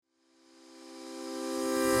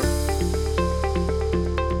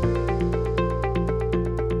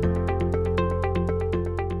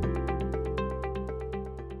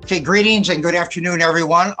Okay, greetings and good afternoon,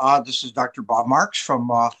 everyone. This is Dr. Bob Marks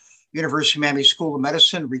from University of Miami School of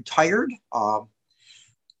Medicine, retired.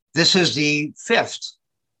 This is the fifth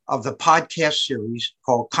of the podcast series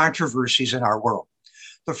called Controversies in Our World.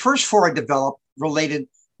 The first four I developed related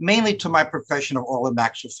mainly to my profession of oral and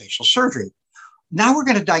maxillofacial surgery. Now we're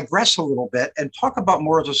going to digress a little bit and talk about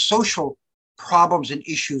more of the social problems and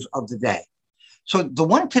issues of the day. So the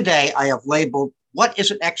one today I have labeled, what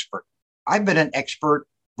is an expert? I've been an expert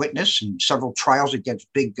witness in several trials against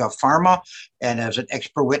big pharma and as an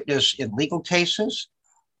expert witness in legal cases.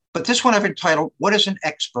 But this one I've entitled, What is an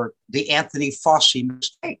Expert? The Anthony Fauci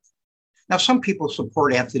Mistake. Now, some people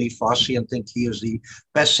support Anthony Fauci and think he is the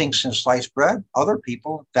best thing since sliced bread. Other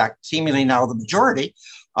people, in fact, seemingly now the majority,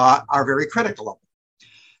 are very critical of him.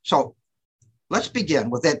 So let's begin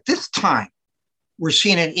with at this time, we're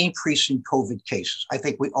seeing an increase in COVID cases. I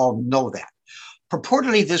think we all know that.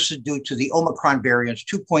 Purportedly, this is due to the Omicron variants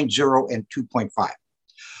 2.0 and 2.5.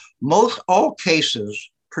 Most all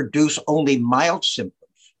cases produce only mild symptoms,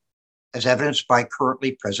 as evidenced by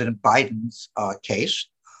currently President Biden's case,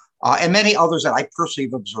 and many others that I personally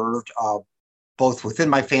have observed, both within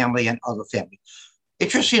my family and other families.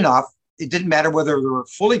 Interesting enough, it didn't matter whether they were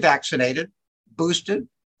fully vaccinated, boosted,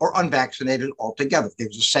 or unvaccinated altogether. They're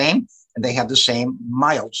the same, and they have the same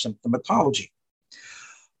mild symptomatology.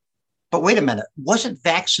 But wait a minute, wasn't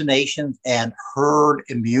vaccination and herd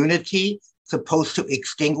immunity supposed to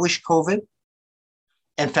extinguish COVID?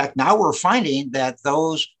 In fact, now we're finding that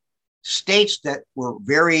those states that were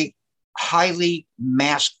very highly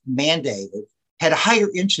mask mandated had a higher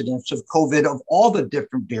incidence of COVID of all the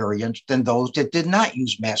different variants than those that did not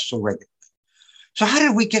use masks so regularly. So how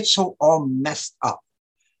did we get so all messed up?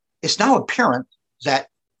 It's now apparent that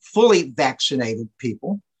fully vaccinated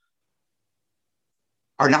people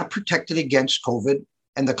are not protected against COVID,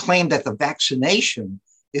 and the claim that the vaccination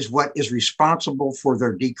is what is responsible for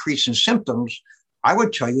their decrease in symptoms, I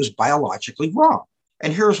would tell you is biologically wrong.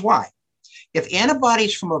 And here's why. If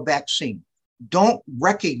antibodies from a vaccine don't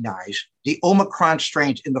recognize the Omicron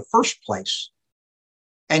strains in the first place,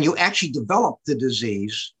 and you actually develop the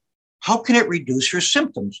disease, how can it reduce your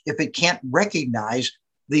symptoms if it can't recognize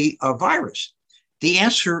the virus? The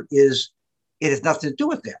answer is it has nothing to do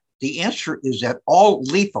with that. The answer is that all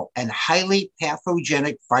lethal and highly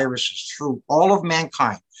pathogenic viruses through all of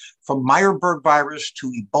mankind, from Marburg virus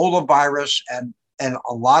to Ebola virus and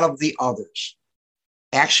a lot of the others,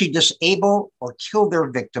 actually disable or kill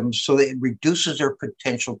their victims so that it reduces their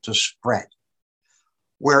potential to spread.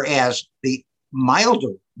 Whereas the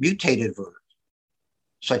milder mutated versions,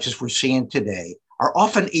 such as we're seeing today, are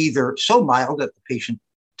often either so mild that the patient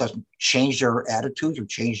doesn't change their attitudes or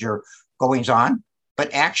change their goings on,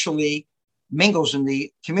 but actually mingles in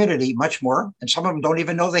the community much more. And some of them don't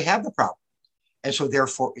even know they have the problem. And so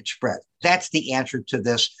therefore it spread. That's the answer to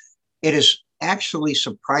this. It is actually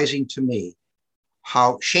surprising to me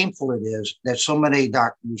how shameful it is that so many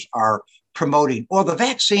doctors are promoting, well, the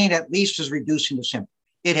vaccine at least is reducing the symptoms.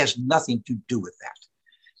 It has nothing to do with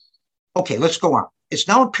that. Okay, let's go on. It's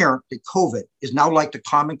now apparent that COVID is now like the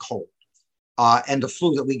common cold and the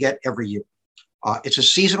flu that we get every year. It's a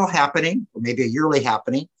seasonal happening, or maybe a yearly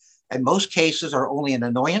happening, and most cases are only an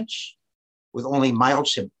annoyance with only mild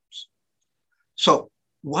symptoms. So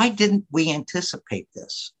why didn't we anticipate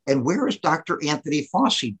this? And where is Dr. Anthony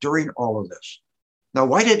Fauci during all of this? Now,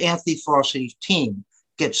 why did Anthony Fauci's team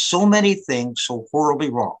get so many things so horribly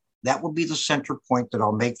wrong? That will be the center point that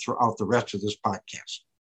I'll make throughout the rest of this podcast.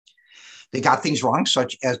 They got things wrong,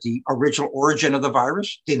 such as the original origin of the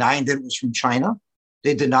virus, denying that it was from China.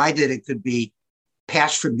 They denied that it could be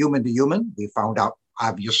passed from human to human. We found out,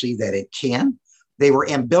 obviously, that it can. They were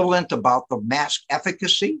ambivalent about the mask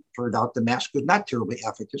efficacy. Turned out the mask was not terribly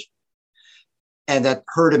efficacious. And that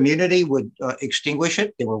herd immunity would extinguish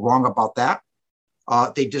it. They were wrong about that.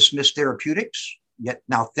 They dismissed therapeutics, yet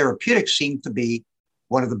now therapeutics seem to be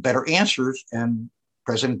one of the better answers, and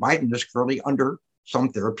President Biden is currently under some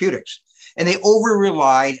therapeutics. And they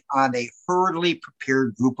over-relied on a hurriedly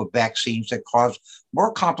prepared group of vaccines that caused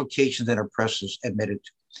more complications than our press has admitted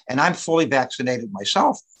to. And I'm fully vaccinated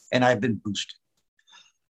myself, and I've been boosted.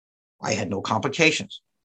 I had no complications.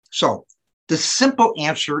 So the simple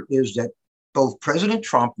answer is that both President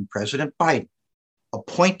Trump and President Biden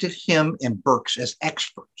appointed him and Birx as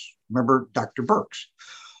experts. Remember Dr. Birx?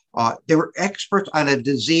 They were experts on a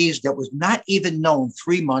disease that was not even known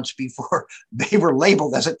 3 months before they were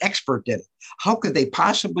labeled as an expert in it. How could they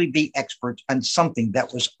possibly be experts on something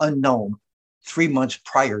that was unknown 3 months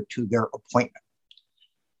prior to their appointment?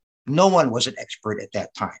 No one was an expert at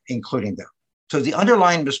that time, including them. So the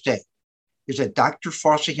underlying mistake is that Dr.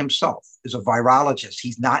 Fauci himself is a virologist.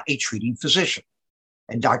 He's not a treating physician.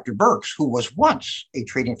 And Dr. Birx, who was once a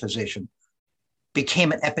treating physician,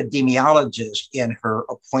 became an epidemiologist in her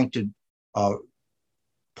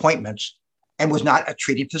appointments and was not a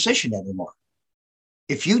treating physician anymore.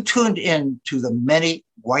 If you tuned in to the many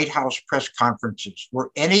White House press conferences where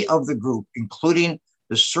any of the group, including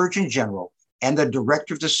the Surgeon General and the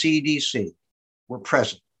director of the CDC, were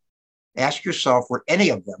present, ask yourself, were any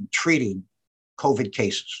of them treating COVID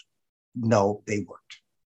cases? No, they weren't.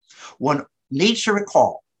 One needs to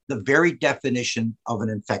recall the very definition of an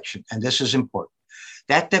infection, and this is important.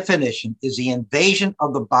 That definition is the invasion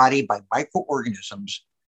of the body by microorganisms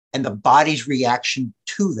and the body's reaction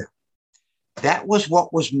to them. That was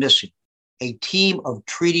what was missing: a team of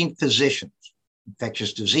treating physicians,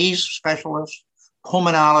 infectious disease specialists,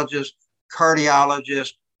 pulmonologists,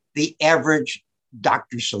 cardiologists, the average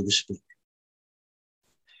doctor, so to speak.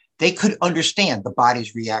 They could understand the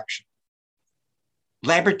body's reaction.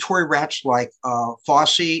 Laboratory rats like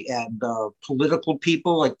Fauci and political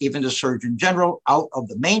people, like even the Surgeon General, out of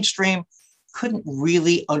the mainstream, couldn't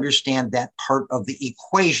really understand that part of the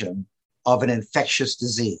equation of an infectious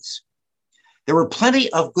disease. There were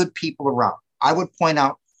plenty of good people around. I would point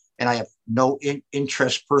out, and I have no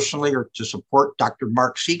interest personally or to support Dr.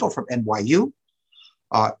 Mark Siegel from NYU.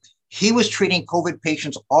 He was treating COVID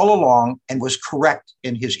patients all along and was correct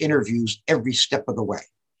in his interviews every step of the way.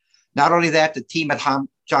 Not only that, the team at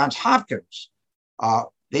Johns Hopkins,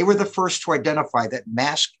 they were the first to identify that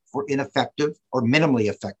masks were ineffective or minimally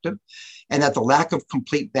effective, and that the lack of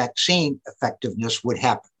complete vaccine effectiveness would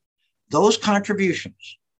happen. Those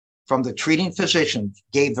contributions from the treating physicians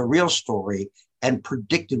gave the real story and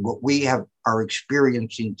predicted what we are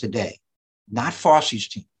experiencing today, not Fauci's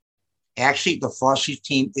team. Actually, the Fauci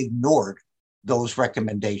team ignored those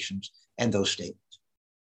recommendations and those statements.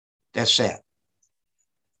 That's sad.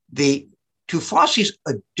 To Fauci's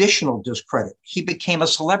additional discredit, he became a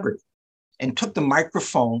celebrity and took the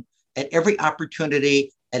microphone at every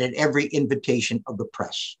opportunity and at every invitation of the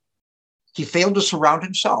press. He failed to surround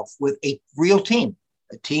himself with a real team,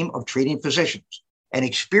 a team of treating physicians and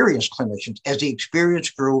experienced clinicians as the experience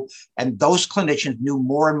grew, and those clinicians knew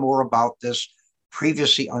more and more about this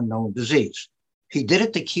previously unknown disease. He did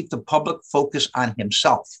it to keep the public focused on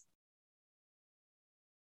himself.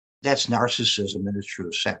 That's narcissism in its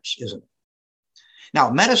truest sense, isn't it? Now,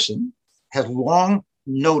 medicine has long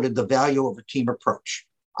noted the value of a team approach.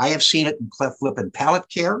 I have seen it in cleft lip and palate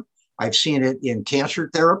care. I've seen it in cancer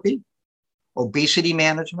therapy, obesity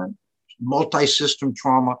management, multi-system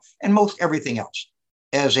trauma, and most everything else.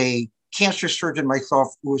 As a cancer surgeon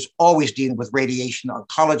myself, who was always dealing with radiation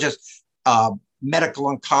oncologists, medical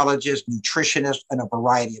oncologists, nutritionists, and a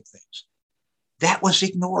variety of things. That was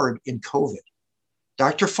ignored in COVID.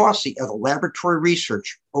 Dr. Fauci, as a laboratory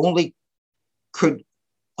researcher, only could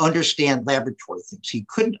understand laboratory things. He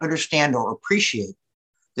couldn't understand or appreciate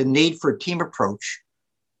the need for a team approach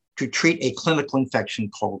to treat a clinical infection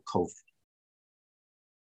called COVID.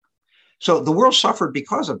 So the world suffered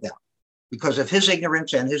because of that, because of his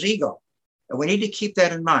ignorance and his ego. And we need to keep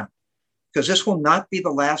that in mind, because this will not be the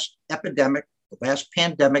last epidemic, the last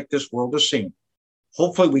pandemic this world has seen.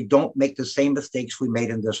 Hopefully we don't make the same mistakes we made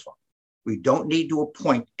in this one. We don't need to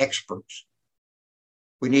appoint experts.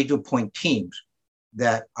 We need to appoint teams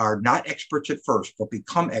that are not experts at first, but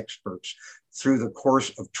become experts through the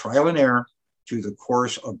course of trial and error, through the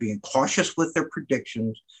course of being cautious with their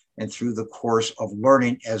predictions, and through the course of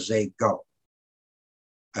learning as they go.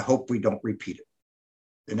 I hope we don't repeat it.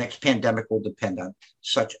 The next pandemic will depend on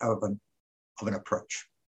such of an approach.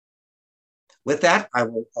 With that, I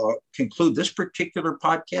will conclude this particular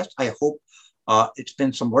podcast. I hope it's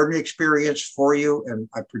been some learning experience for you, and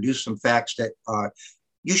I produced some facts that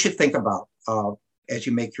you should think about as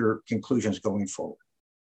you make your conclusions going forward.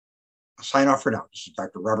 I'll sign off for now. This is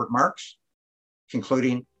Dr. Robert Marks,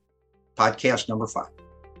 concluding podcast number 5.